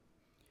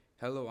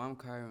Hello, I'm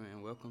Kyron,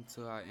 and welcome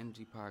to our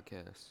energy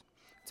podcast.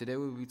 Today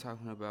we'll be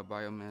talking about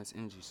biomass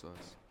energy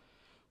source.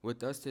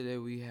 With us today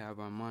we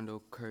have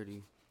Armando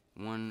Curdy,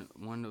 one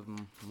of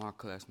my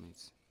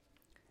classmates.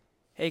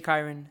 Hey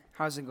Kyron,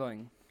 how's it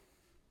going?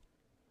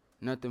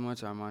 Nothing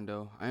much,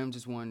 Armando. I am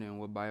just wondering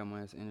what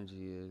biomass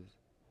energy is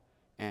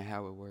and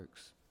how it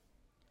works.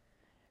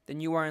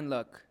 Then you are in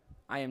luck.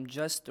 I am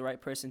just the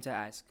right person to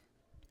ask.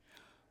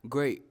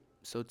 Great.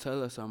 So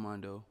tell us,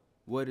 Armando,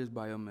 what is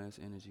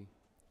biomass energy?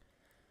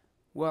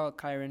 Well,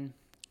 Kyron,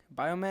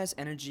 biomass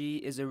energy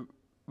is a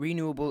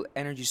renewable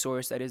energy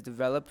source that is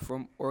developed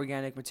from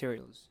organic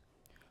materials.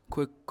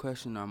 Quick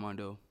question,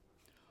 Armando.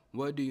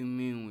 What do you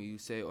mean when you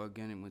say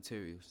organic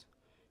materials?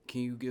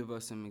 Can you give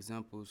us some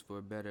examples for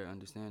a better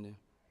understanding?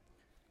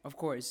 Of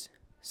course,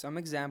 some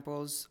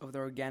examples of the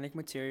organic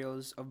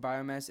materials of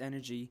biomass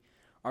energy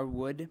are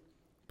wood,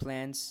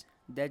 plants,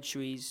 dead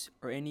trees,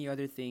 or any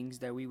other things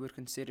that we would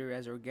consider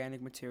as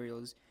organic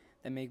materials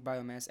that make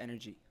biomass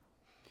energy.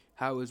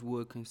 How is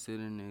wood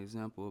considered an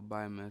example of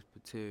biomass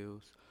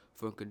materials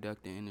for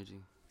conducting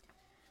energy?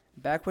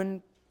 Back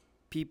when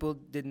people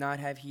did not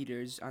have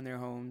heaters on their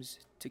homes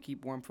to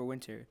keep warm for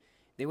winter,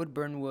 they would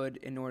burn wood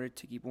in order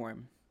to keep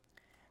warm.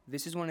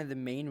 This is one of the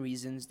main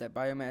reasons that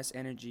biomass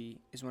energy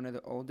is one of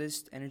the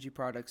oldest energy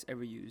products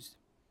ever used.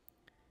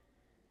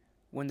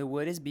 When the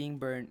wood is being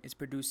burned, it's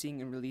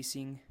producing and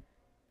releasing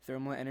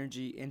thermal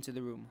energy into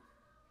the room.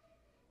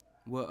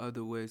 What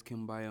other ways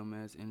can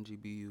biomass energy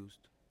be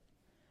used?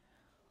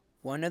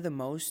 One of the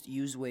most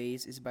used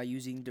ways is by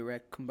using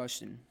direct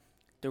combustion.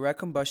 Direct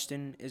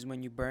combustion is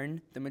when you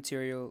burn the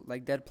material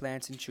like dead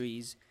plants and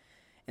trees,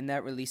 and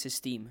that releases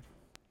steam.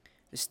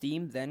 The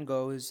steam then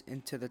goes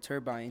into the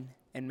turbine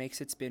and makes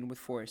it spin with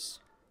force.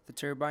 The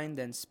turbine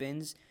then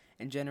spins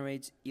and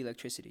generates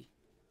electricity.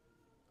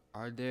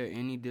 Are there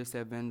any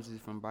disadvantages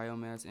from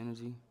biomass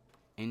energy?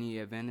 Any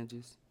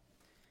advantages?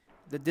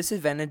 The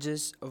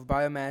disadvantages of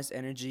biomass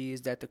energy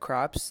is that the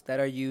crops that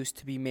are used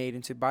to be made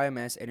into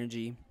biomass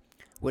energy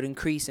would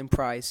increase in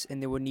price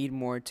and they would need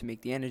more to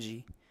make the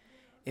energy.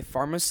 If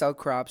farmers sell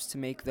crops to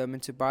make them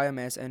into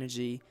biomass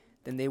energy,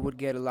 then they would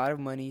get a lot of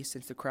money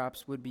since the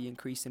crops would be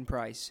increased in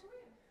price.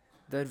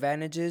 The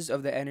advantages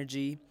of the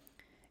energy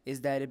is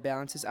that it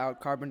balances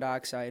out carbon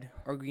dioxide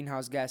or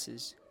greenhouse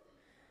gases.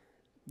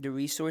 The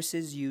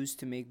resources used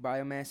to make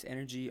biomass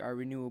energy are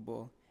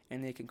renewable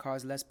and they can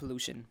cause less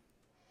pollution.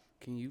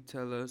 Can you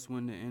tell us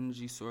when the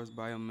energy source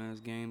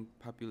biomass gained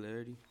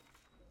popularity?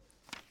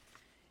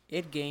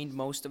 It gained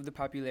most of the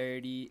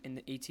popularity in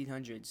the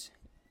 1800s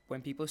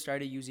when people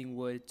started using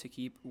wood to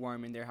keep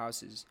warm in their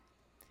houses.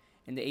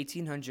 In the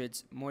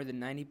 1800s, more than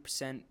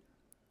 90%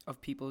 of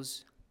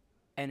people's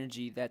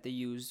energy that they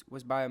used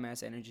was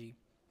biomass energy.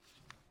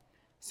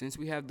 Since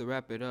we have to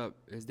wrap it up,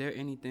 is there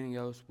anything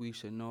else we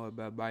should know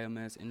about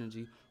biomass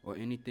energy or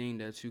anything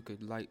that you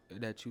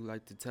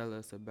like to tell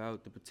us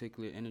about the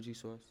particular energy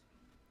source?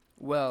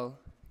 Well,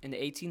 in the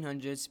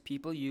 1800s,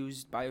 people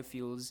used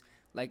biofuels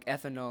like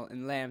ethanol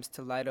in lamps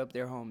to light up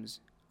their homes.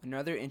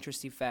 Another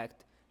interesting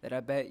fact that I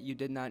bet you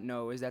did not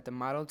know is that the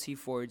Model T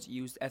Fords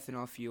used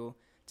ethanol fuel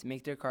to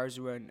make their cars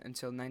run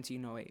until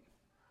 1908.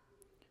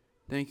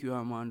 Thank you,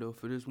 Armando,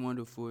 for this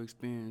wonderful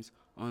experience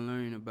on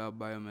learning about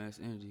biomass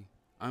energy.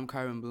 I'm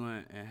Kyron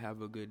Blunt, and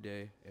have a good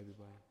day,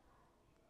 everybody.